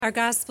Our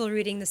gospel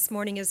reading this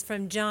morning is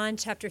from John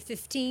chapter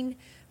 15,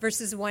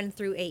 verses 1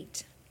 through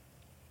 8.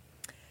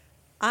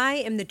 I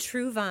am the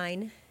true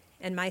vine,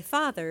 and my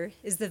Father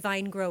is the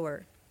vine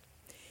grower.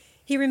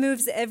 He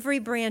removes every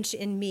branch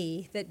in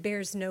me that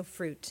bears no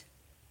fruit.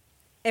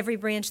 Every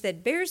branch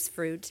that bears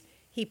fruit,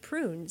 he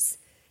prunes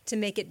to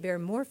make it bear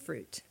more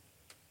fruit.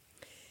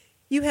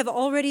 You have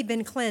already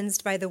been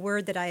cleansed by the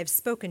word that I have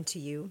spoken to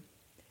you.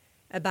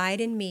 Abide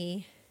in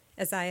me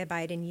as I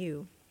abide in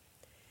you.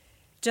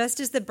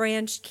 Just as the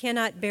branch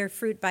cannot bear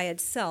fruit by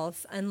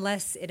itself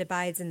unless it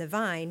abides in the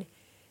vine,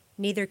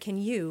 neither can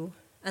you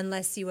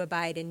unless you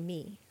abide in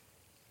me.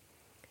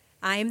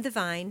 I am the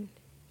vine,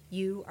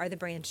 you are the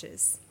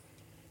branches.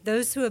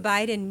 Those who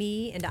abide in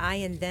me and I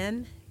in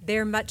them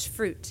bear much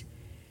fruit,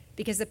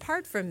 because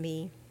apart from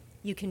me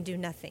you can do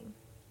nothing.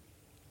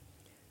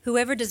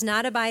 Whoever does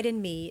not abide in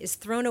me is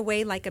thrown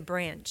away like a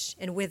branch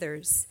and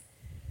withers.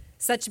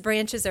 Such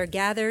branches are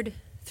gathered,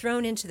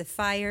 thrown into the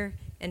fire,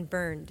 and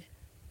burned.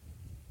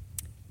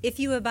 If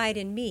you abide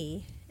in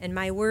me, and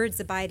my words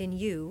abide in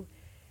you,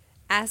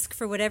 ask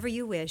for whatever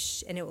you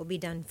wish, and it will be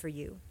done for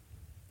you.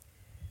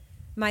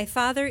 My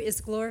Father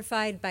is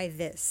glorified by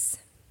this,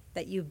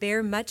 that you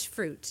bear much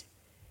fruit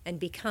and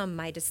become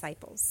my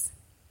disciples.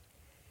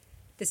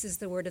 This is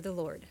the word of the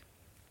Lord.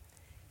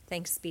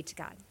 Thanks be to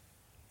God.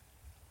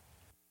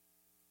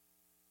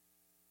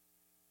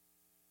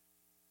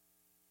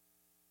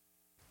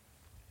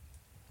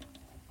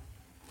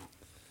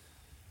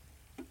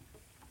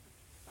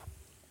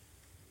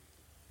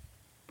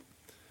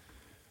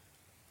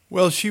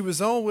 Well, she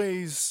was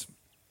always,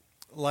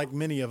 like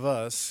many of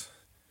us,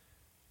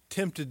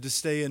 tempted to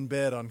stay in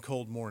bed on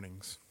cold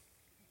mornings.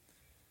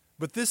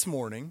 But this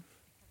morning,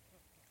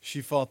 she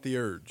fought the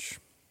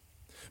urge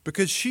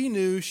because she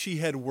knew she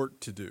had work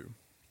to do.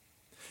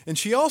 And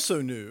she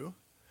also knew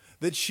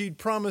that she'd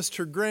promised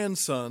her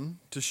grandson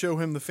to show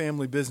him the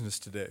family business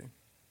today.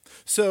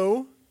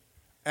 So,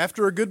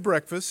 after a good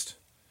breakfast,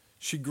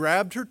 she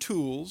grabbed her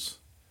tools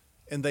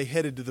and they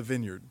headed to the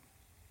vineyard.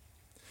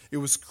 It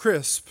was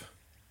crisp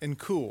and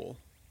cool.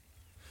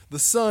 The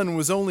sun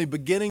was only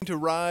beginning to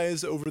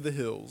rise over the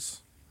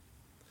hills.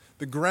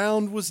 The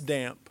ground was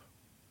damp,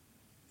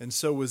 and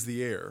so was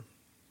the air.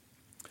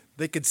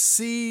 They could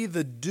see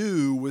the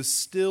dew was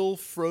still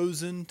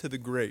frozen to the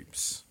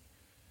grapes.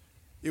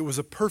 It was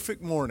a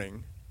perfect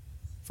morning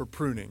for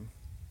pruning.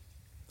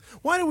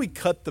 Why do we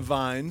cut the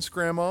vines,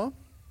 Grandma?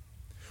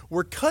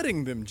 We're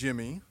cutting them,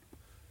 Jimmy,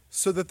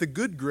 so that the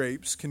good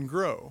grapes can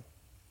grow.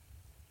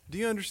 Do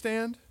you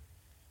understand?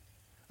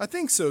 I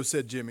think so,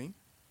 said Jimmy.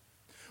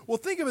 Well,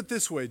 think of it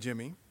this way,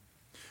 Jimmy.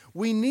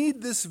 We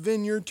need this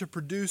vineyard to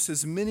produce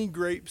as many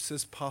grapes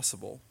as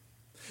possible.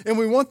 And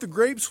we want the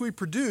grapes we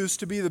produce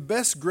to be the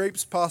best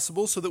grapes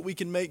possible so that we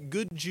can make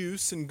good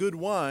juice and good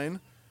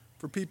wine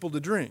for people to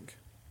drink.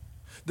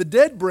 The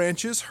dead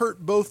branches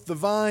hurt both the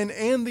vine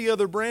and the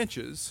other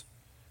branches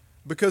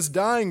because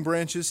dying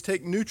branches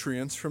take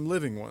nutrients from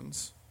living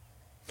ones.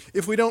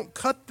 If we don't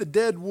cut the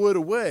dead wood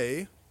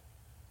away,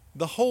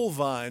 the whole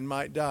vine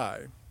might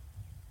die.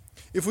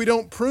 If we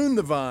don't prune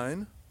the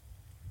vine,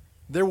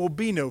 there will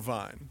be no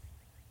vine.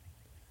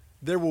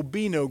 There will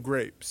be no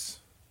grapes.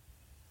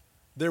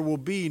 There will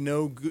be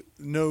no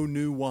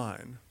new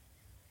wine.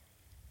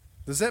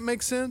 Does that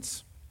make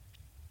sense?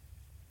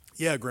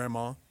 Yeah,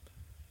 Grandma,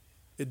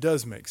 it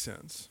does make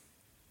sense.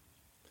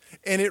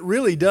 And it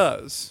really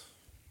does.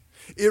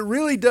 It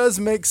really does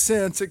make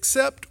sense,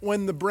 except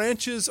when the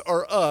branches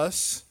are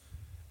us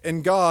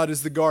and God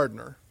is the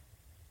gardener.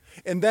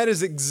 And that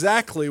is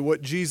exactly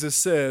what Jesus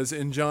says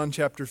in John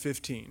chapter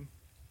 15.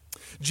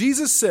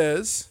 Jesus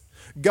says,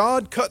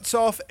 God cuts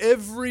off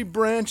every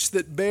branch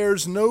that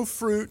bears no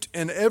fruit,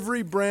 and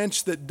every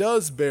branch that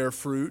does bear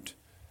fruit,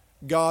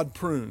 God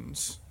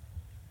prunes.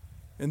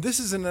 And this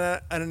is an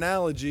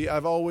analogy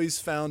I've always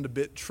found a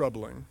bit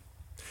troubling.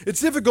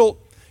 It's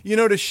difficult,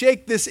 to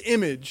shake this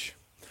image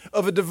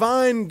of a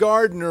divine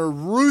gardener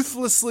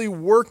ruthlessly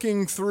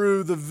working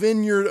through the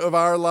vineyard of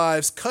our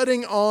lives,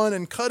 cutting on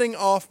and cutting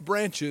off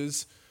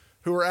branches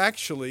who are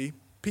actually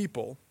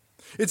people.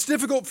 It's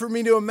difficult for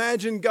me to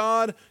imagine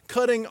God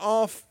cutting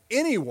off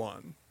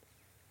anyone,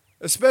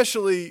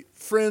 especially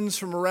friends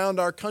from around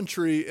our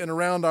country and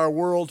around our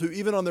world who,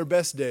 even on their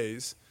best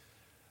days,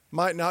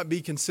 might not be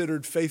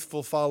considered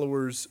faithful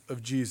followers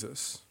of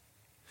Jesus.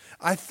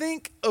 I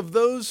think of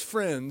those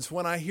friends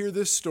when I hear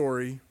this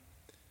story,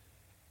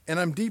 and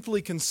I'm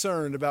deeply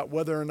concerned about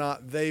whether or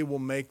not they will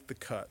make the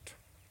cut.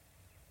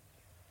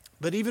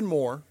 But even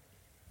more,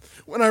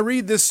 when I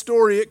read this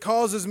story, it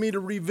causes me to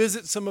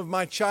revisit some of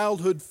my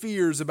childhood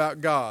fears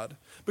about God.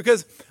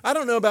 Because I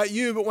don't know about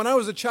you, but when I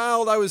was a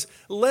child, I was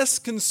less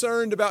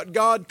concerned about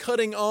God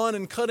cutting on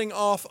and cutting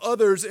off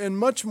others and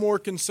much more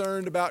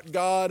concerned about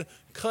God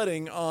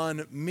cutting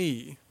on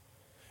me.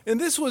 And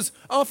this was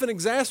often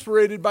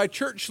exasperated by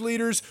church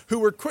leaders who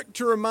were quick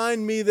to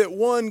remind me that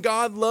one,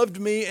 God loved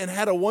me and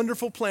had a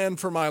wonderful plan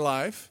for my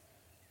life,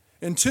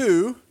 and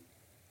two,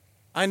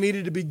 I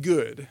needed to be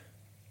good.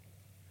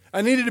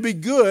 I needed to be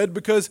good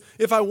because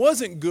if I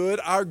wasn't good,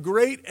 our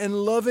great and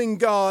loving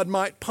God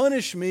might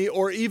punish me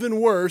or even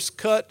worse,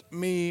 cut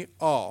me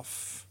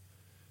off.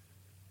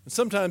 And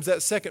sometimes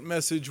that second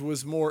message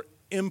was more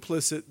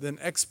implicit than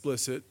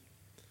explicit,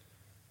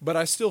 but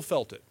I still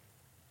felt it.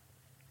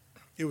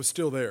 It was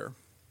still there.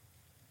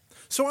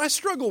 So I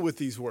struggle with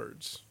these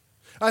words.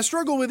 I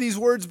struggle with these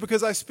words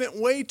because I spent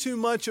way too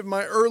much of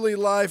my early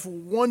life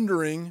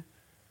wondering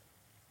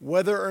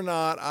whether or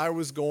not I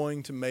was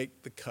going to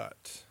make the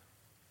cut.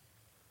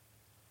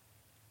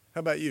 How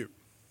about you?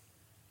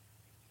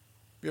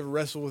 You ever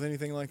wrestled with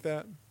anything like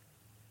that?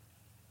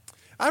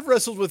 I've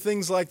wrestled with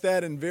things like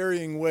that in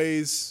varying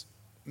ways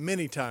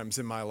many times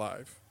in my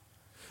life.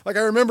 Like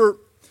I remember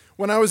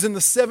when I was in the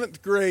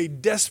 7th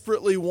grade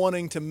desperately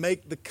wanting to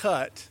make the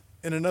cut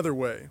in another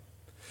way.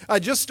 I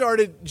just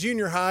started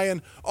junior high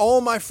and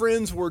all my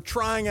friends were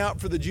trying out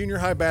for the junior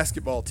high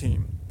basketball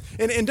team.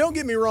 And don't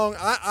get me wrong,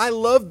 I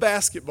love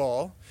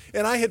basketball.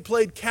 And I had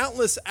played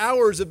countless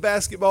hours of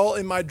basketball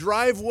in my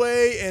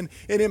driveway and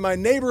in my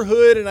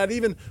neighborhood. And I'd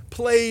even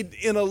played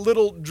in a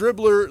little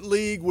dribbler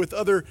league with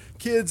other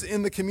kids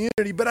in the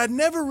community. But I'd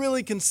never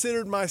really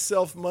considered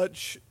myself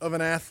much of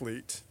an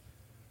athlete,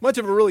 much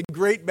of a really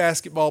great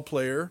basketball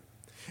player.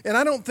 And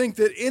I don't think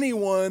that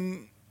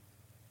anyone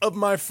of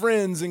my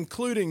friends,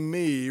 including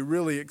me,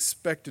 really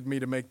expected me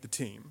to make the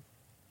team.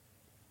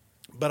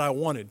 But I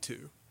wanted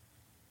to.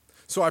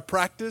 So I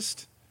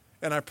practiced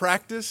and I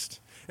practiced.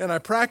 And I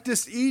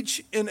practiced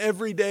each and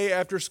every day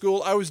after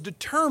school. I was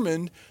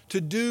determined to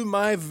do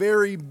my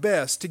very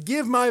best, to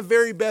give my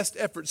very best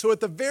effort. So at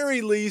the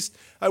very least,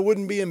 I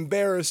wouldn't be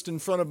embarrassed in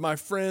front of my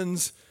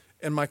friends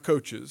and my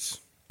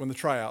coaches when the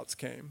tryouts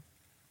came.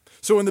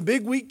 So when the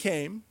big week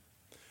came,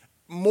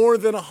 more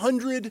than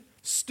 100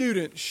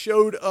 students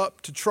showed up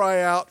to try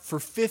out for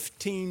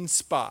 15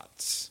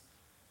 spots.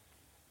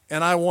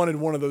 And I wanted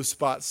one of those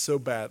spots so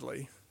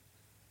badly.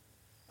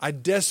 I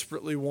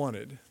desperately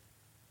wanted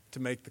to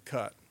make the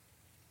cut.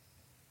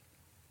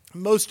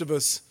 Most of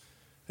us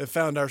have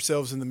found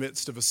ourselves in the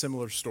midst of a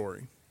similar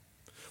story.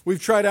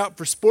 We've tried out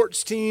for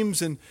sports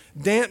teams and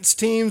dance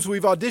teams.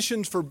 We've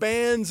auditioned for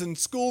bands and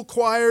school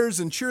choirs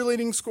and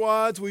cheerleading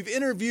squads. We've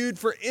interviewed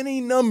for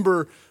any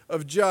number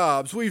of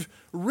jobs. We've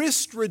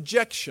risked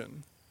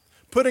rejection,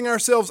 putting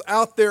ourselves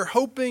out there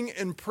hoping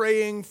and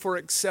praying for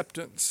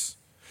acceptance,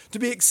 to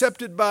be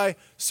accepted by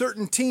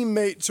certain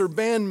teammates or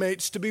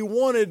bandmates, to be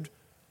wanted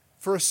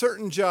for a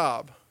certain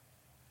job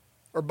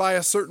or by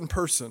a certain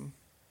person.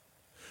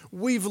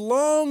 We've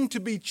longed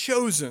to be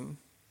chosen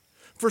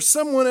for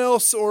someone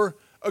else or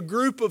a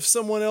group of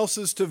someone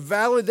else's to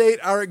validate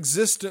our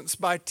existence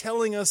by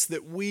telling us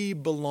that we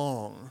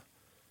belong,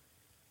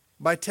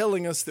 by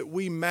telling us that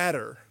we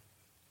matter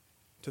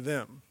to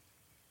them.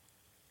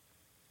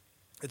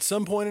 At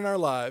some point in our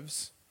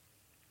lives,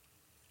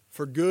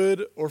 for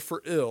good or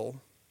for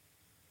ill,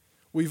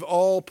 we've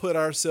all put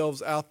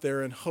ourselves out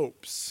there in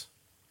hopes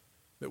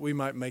that we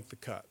might make the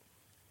cut.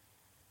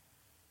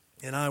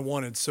 And I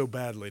wanted so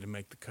badly to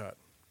make the cut.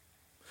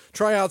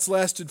 Tryouts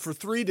lasted for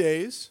 3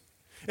 days.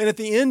 And at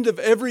the end of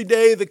every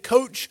day, the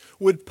coach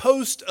would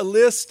post a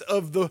list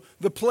of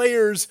the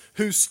players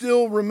who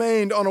still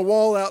remained on a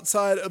wall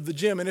outside of the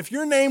gym. And if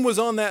your name was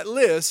on that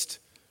list,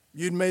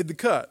 you'd made the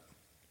cut.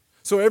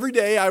 So every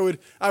day I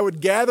would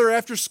gather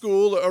after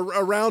school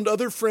around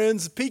other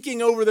friends,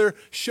 peeking over their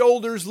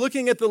shoulders,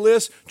 looking at the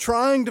list,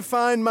 trying to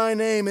find my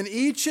name. And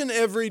each and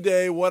every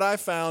day what I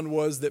found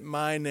was that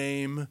my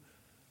name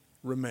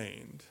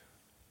remained.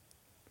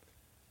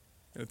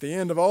 And at the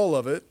end of all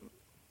of it,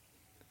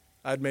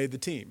 I'd made the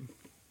team.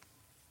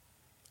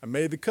 I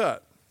made the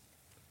cut.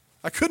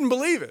 I couldn't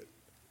believe it.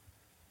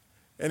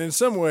 And in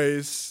some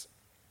ways,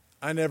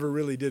 I never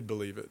really did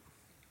believe it.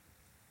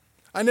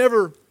 I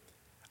never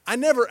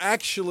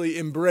actually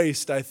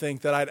embraced, I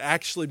think, that I'd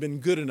actually been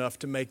good enough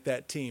to make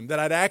that team, that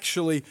I'd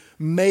actually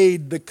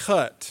made the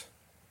cut.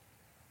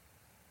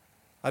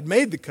 I'd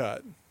made the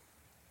cut,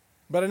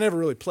 but I never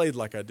really played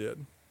like I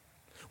did.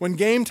 When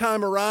game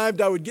time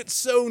arrived, I would get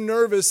so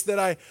nervous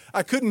that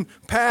I couldn't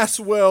pass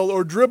well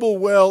or dribble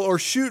well or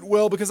shoot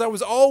well because I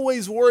was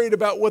always worried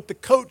about what the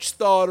coach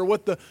thought or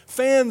what the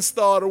fans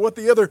thought or what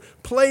the other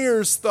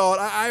players thought.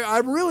 I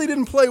really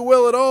didn't play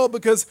well at all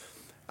because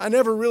I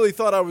never really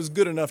thought I was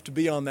good enough to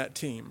be on that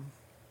team.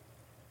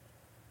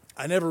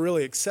 I never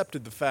really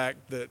accepted the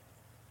fact that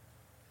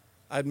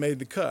I'd made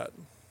the cut.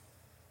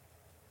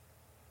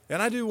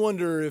 And I do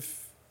wonder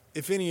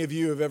if any of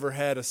you have ever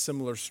had a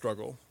similar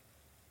struggle.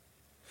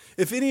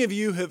 If any of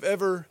you have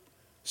ever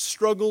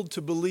struggled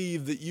to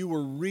believe that you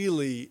were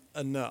really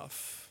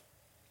enough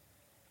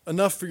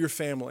for your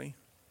family,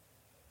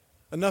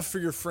 enough for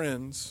your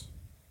friends,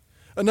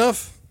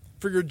 enough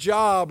for your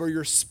job or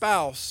your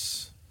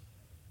spouse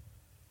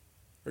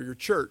or your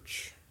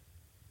church.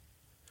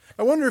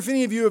 I wonder if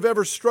any of you have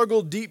ever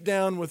struggled deep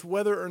down with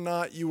whether or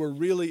not you were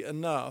really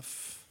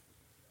enough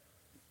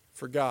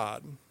for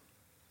God.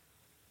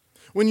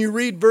 When you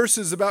read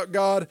verses about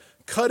God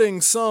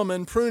cutting some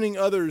and pruning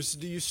others,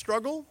 do you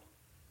struggle?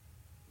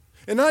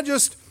 And not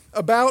just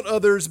about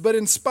others, but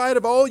in spite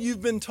of all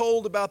you've been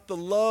told about the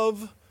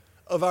love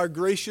of our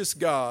gracious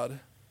God,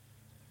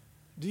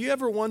 do you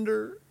ever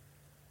wonder,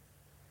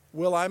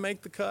 will I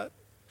make the cut?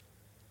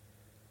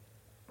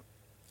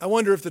 I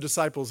wonder if the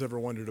disciples ever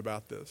wondered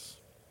about this.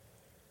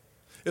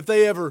 If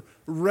they ever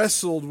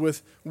wrestled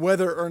with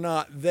whether or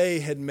not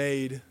they had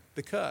made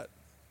the cut.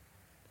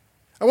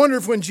 I wonder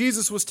if when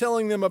Jesus was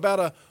telling them about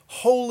a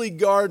holy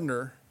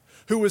gardener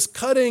who was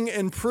cutting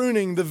and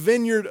pruning the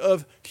vineyard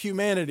of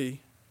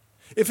humanity,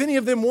 if any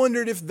of them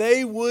wondered if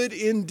they would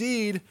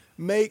indeed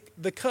make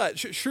the cut.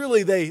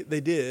 Surely they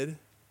did.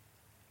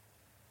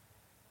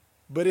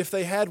 But if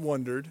they had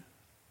wondered,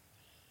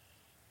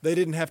 they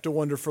didn't have to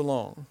wonder for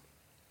long.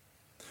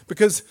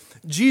 Because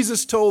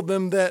Jesus told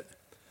them that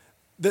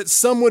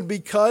some would be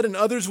cut and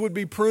others would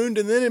be pruned.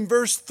 And then in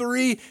verse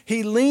 3,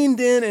 he leaned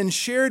in and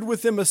shared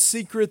with them a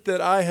secret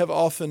that I have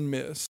often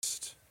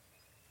missed.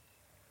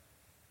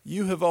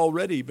 You have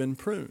already been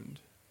pruned,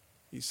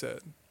 he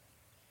said.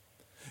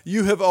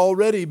 You have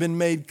already been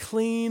made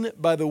clean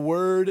by the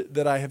word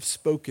that I have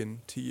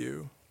spoken to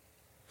you.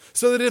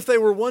 So that if they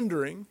were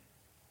wondering,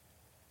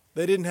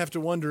 they didn't have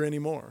to wonder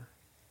anymore.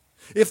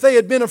 If they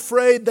had been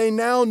afraid, they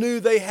now knew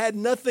they had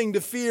nothing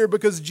to fear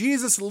because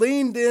Jesus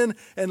leaned in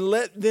and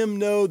let them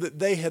know that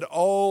they had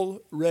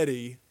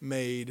already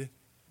made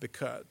the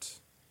cut.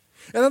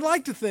 And I'd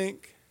like to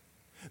think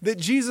that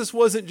Jesus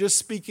wasn't just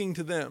speaking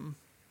to them.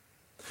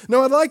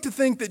 No, I'd like to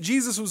think that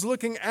Jesus was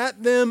looking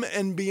at them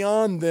and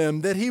beyond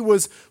them, that he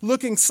was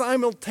looking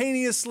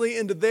simultaneously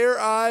into their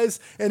eyes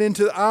and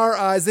into our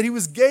eyes, that he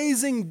was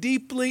gazing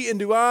deeply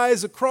into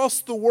eyes across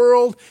the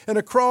world and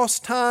across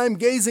time,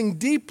 gazing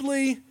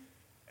deeply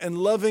and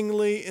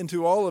lovingly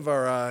into all of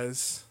our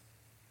eyes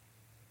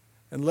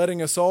and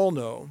letting us all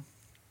know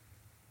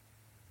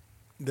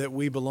that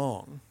we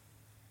belong,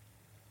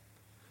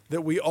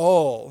 that we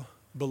all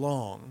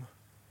belong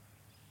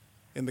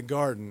in the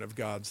garden of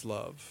God's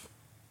love.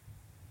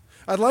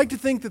 I'd like to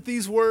think that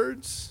these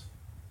words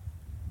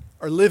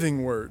are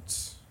living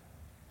words,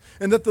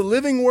 and that the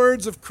living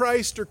words of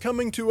Christ are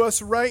coming to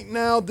us right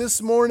now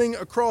this morning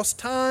across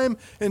time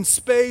and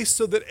space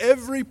so that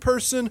every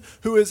person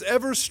who has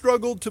ever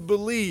struggled to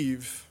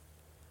believe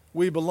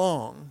we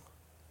belong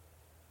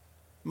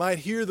might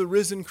hear the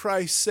risen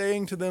Christ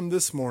saying to them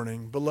this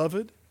morning,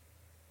 beloved,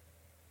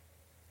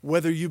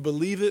 whether you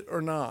believe it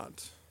or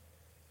not,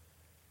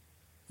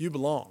 you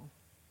belong.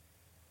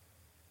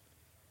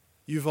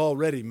 You've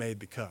already made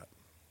the cut.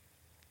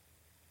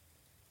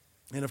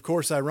 And of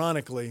course,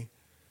 ironically,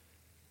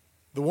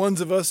 the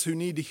ones of us who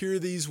need to hear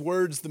these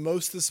words the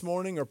most this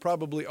morning are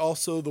probably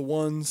also the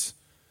ones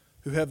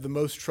who have the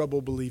most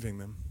trouble believing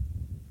them.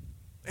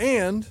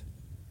 And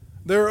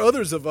there are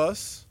others of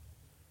us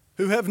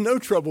who have no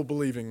trouble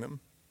believing them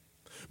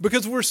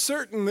because we're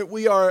certain that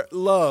we are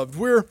loved.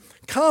 We're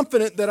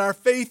confident that our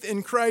faith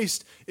in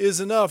Christ is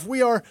enough.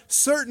 We are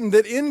certain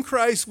that in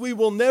Christ we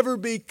will never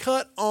be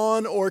cut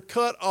on or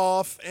cut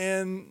off.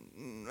 And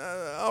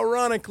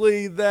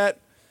ironically, that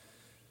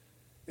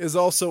is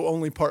also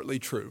only partly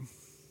true.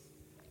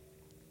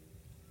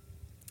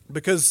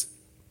 Because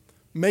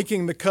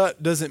making the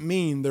cut doesn't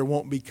mean there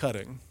won't be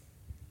cutting.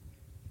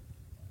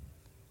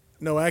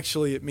 No,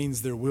 actually, it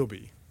means there will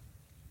be.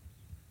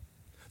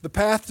 The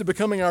path to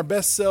becoming our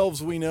best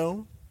selves, we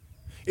know,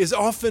 is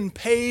often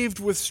paved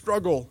with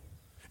struggle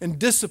and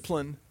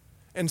discipline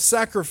and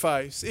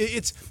sacrifice.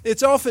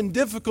 It's often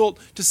difficult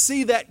to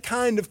see that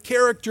kind of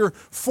character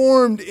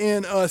formed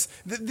in us.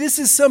 This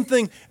is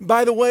something,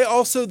 by the way,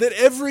 also that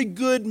every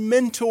good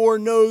mentor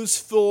knows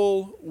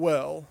full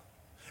well.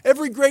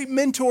 Every great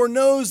mentor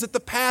knows that the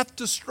path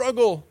to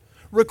struggle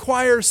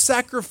requires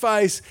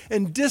sacrifice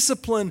and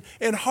discipline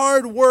and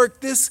hard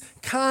work, this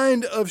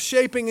kind of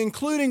shaping,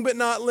 including but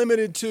not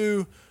limited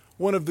to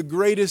one of the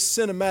greatest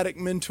cinematic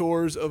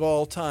mentors of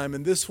all time.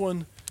 And this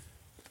one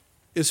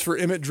is for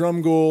Emmett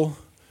Drumgoole,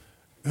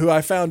 who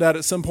I found out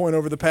at some point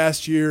over the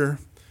past year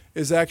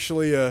is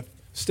actually a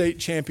state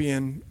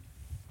champion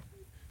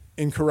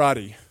in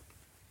karate,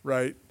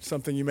 right?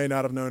 Something you may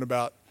not have known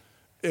about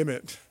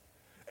Emmett.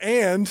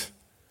 And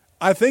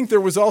I think there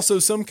was also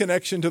some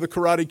connection to the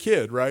Karate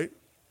Kid, right?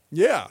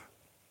 Yeah.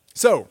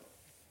 So,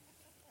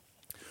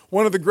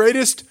 one of the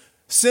greatest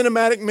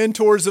cinematic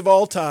mentors of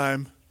all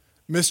time,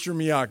 Mr.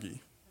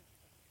 Miyagi.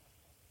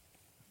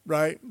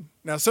 Right?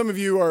 Now, some of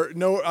you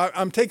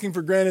I'm taking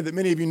for granted that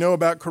many of you know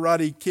about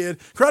Karate Kid.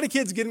 Karate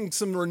Kid's getting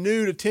some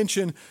renewed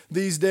attention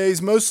these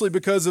days, mostly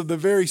because of the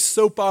very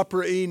soap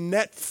opera-y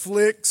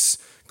Netflix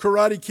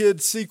Karate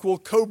Kid sequel,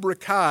 Cobra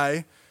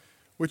Kai,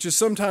 which is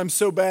sometimes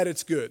so bad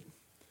it's good.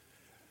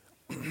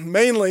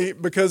 Mainly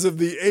because of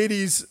the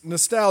 80s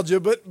nostalgia,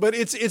 but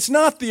it's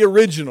not the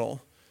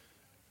original.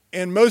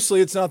 And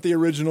mostly it's not the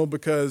original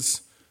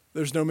because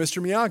there's no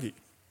Mr. Miyagi.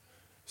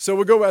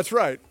 That's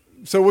right.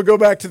 So we'll go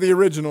back to the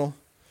original.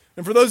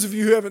 And for those of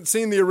you who haven't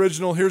seen the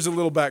original, here's a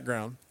little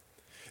background.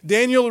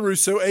 Daniel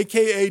LaRusso,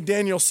 a.k.a.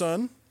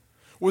 Daniel-san,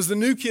 was the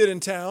new kid in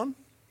town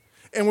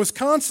and was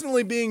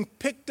constantly being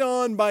picked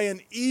on by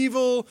an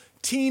evil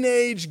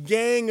teenage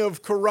gang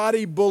of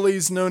karate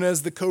bullies known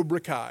as the Cobra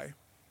Kai.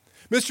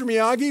 Mr.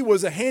 Miyagi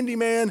was a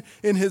handyman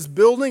in his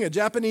building, a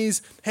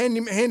Japanese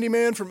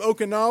handyman from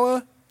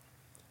Okinawa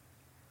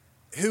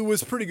who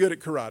was pretty good at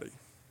karate.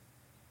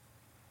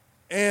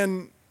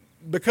 And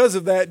because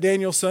of that,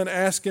 Daniel-san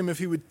asked him if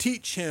he would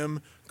teach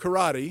him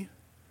karate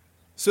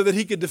so that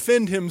he could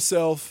defend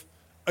himself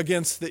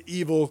against the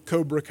evil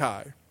Cobra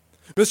Kai.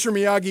 Mr.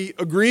 Miyagi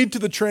agreed to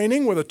the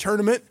training with a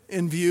tournament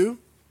in view,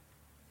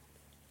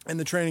 and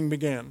the training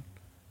began.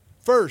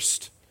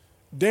 First,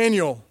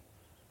 Daniel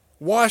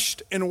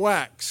washed and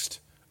waxed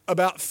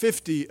about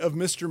 50 of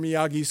Mr.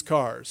 Miyagi's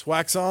cars.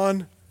 Wax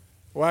on,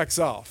 wax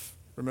off,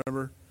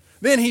 remember?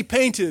 Then he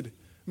painted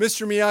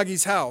Mr.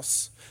 Miyagi's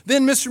house.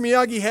 Then Mr.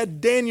 Miyagi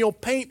had Daniel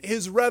paint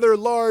his rather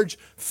large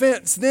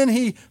fence. Then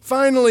he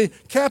finally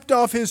capped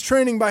off his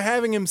training by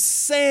having him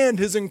sand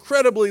his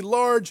incredibly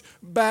large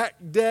back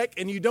deck.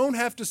 And you don't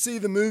have to see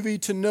the movie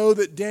to know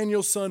that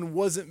Daniel-san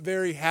wasn't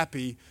very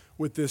happy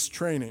with this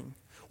training.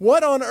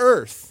 What on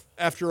earth,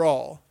 after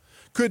all,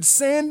 could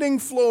sanding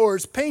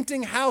floors,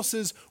 painting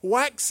houses,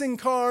 waxing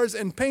cars,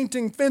 and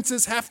painting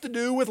fences have to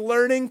do with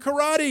learning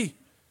karate?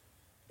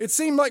 It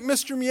seemed like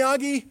Mr.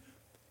 Miyagi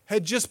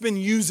had just been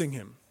using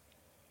him.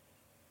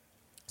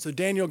 So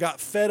Daniel got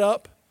fed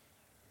up,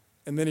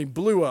 and then he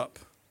blew up.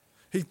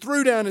 He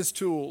threw down his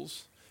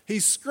tools. He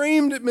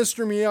screamed at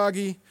Mr.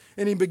 Miyagi,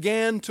 and he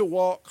began to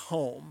walk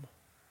home.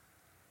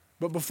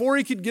 But before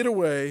he could get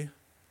away,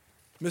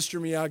 Mr.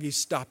 Miyagi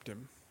stopped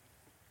him.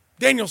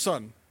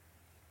 Daniel-san,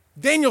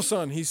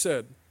 he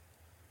said,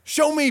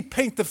 show me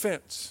paint the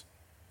fence.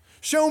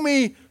 Show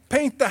me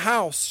paint the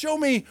house. Show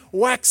me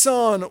wax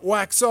on,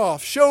 wax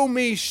off. Show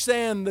me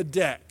sand the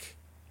deck.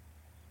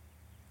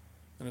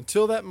 And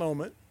until that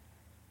moment,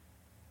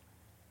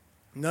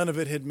 none of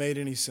it had made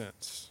any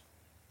sense.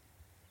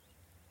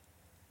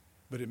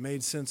 But it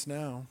made sense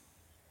now.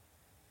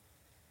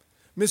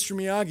 Mr.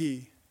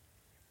 Miyagi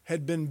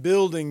had been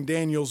building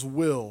Daniel's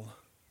will,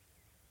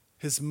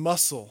 his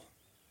muscle,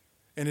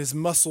 and his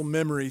muscle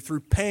memory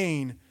through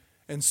pain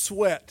and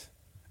sweat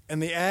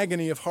and the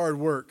agony of hard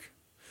work.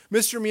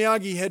 Mr.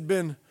 Miyagi had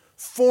been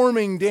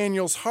forming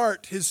Daniel's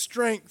heart, his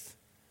strength,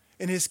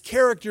 and his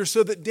character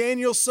so that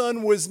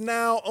Daniel-san was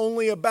now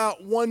only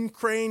about one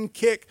crane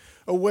kick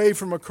away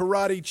from a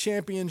karate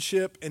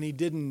championship, and he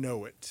didn't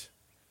know it.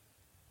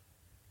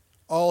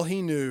 All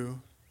he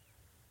knew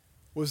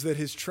was that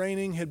his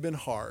training had been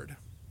hard,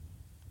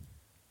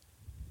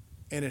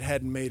 and it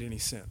hadn't made any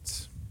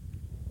sense.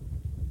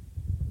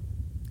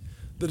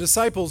 The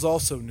disciples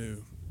also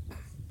knew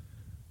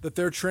that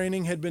their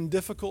training had been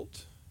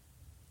difficult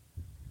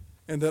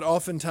and that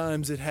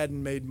oftentimes it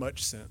hadn't made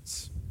much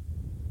sense.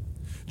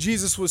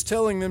 Jesus was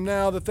telling them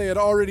now that they had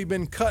already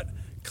been cut,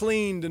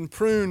 cleaned, and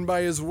pruned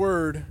by His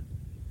Word.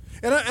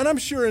 And I'm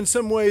sure in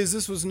some ways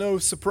this was no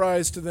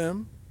surprise to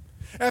them.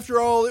 After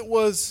all, it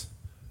was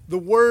the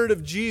Word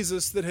of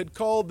Jesus that had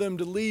called them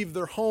to leave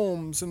their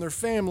homes and their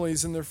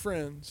families and their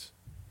friends.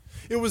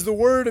 It was the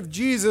Word of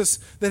Jesus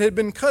that had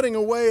been cutting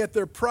away at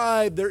their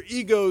pride, their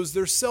egos,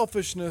 their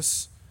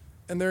selfishness,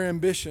 and their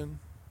ambition.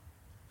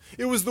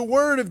 It was the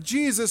Word of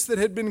Jesus that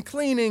had been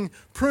cleaning,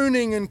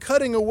 pruning, and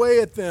cutting away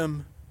at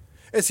them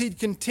as He'd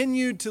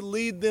continued to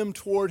lead them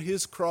toward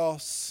His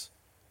cross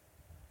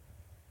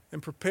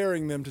and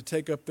preparing them to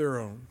take up their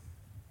own.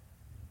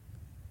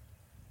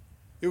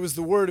 It was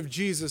the Word of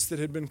Jesus that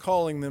had been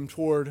calling them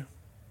toward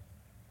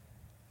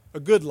a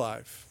good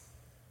life,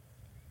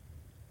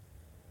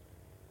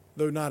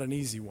 though not an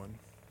easy one.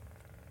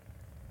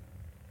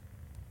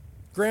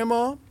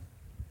 Grandma,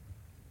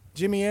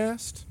 Jimmy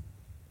asked,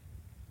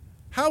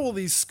 how will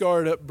these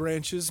scarred up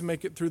branches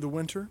make it through the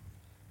winter?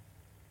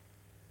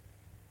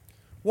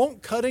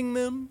 Won't cutting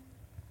them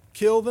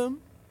kill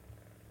them?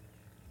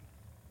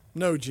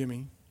 No,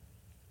 Jimmy.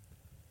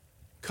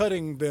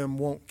 Cutting them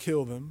won't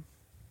kill them.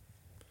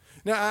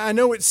 Now, I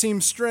know it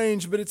seems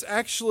strange, but it's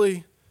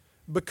actually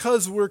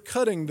because we're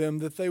cutting them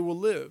that they will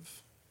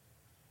live.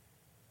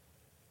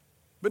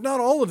 But not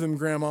all of them,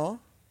 Grandma.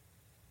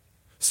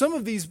 Some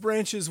of these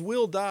branches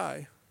will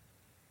die.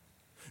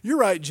 You're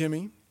right,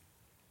 Jimmy.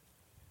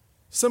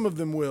 Some of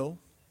them will.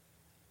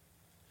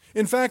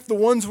 In fact, the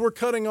ones we're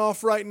cutting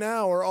off right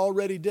now are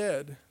already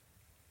dead.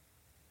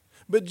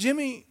 But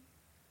Jimmy,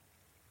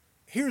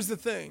 here's the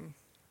thing.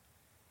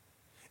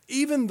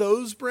 Even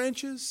those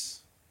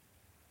branches,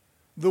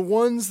 the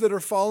ones that are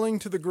falling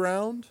to the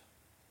ground,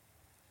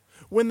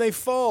 when they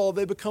fall,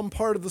 they become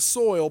part of the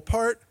soil,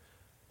 part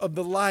of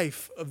the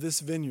life of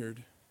this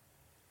vineyard.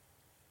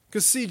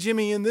 Because see,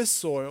 Jimmy, in this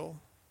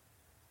soil,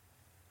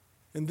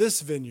 in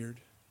this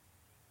vineyard,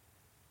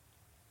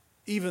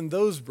 even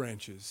those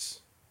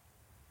branches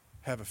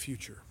have a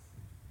future.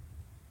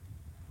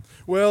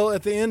 Well,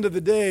 at the end of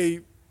the day,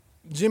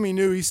 Jimmy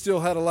knew he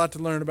still had a lot to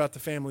learn about the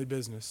family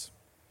business.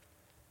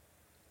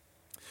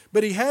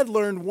 But he had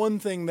learned one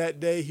thing that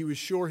day he was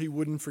sure he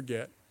wouldn't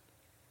forget.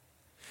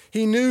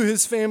 He knew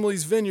his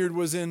family's vineyard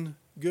was in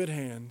good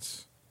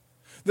hands.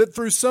 That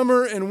through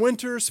summer and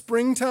winter,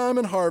 springtime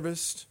and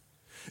harvest,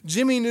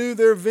 Jimmy knew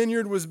their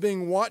vineyard was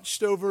being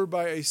watched over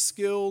by a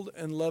skilled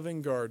and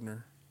loving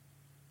gardener.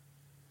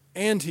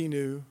 And he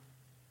knew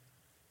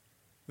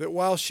that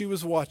while she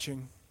was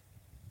watching,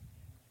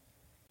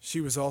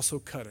 she was also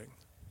cutting.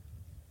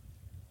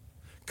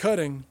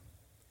 Cutting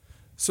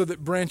so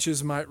that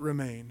branches might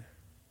remain.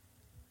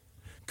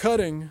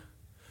 Cutting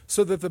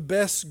so that the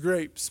best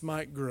grapes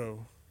might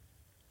grow.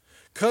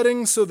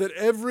 Cutting so that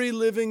every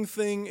living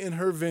thing in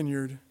her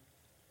vineyard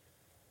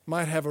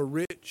might have a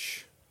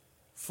rich,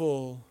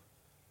 full,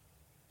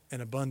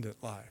 and abundant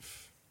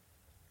life.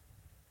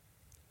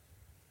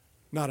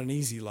 Not an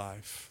easy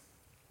life,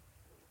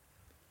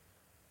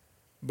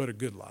 but a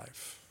good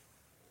life.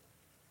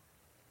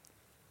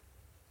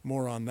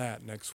 More on that next week.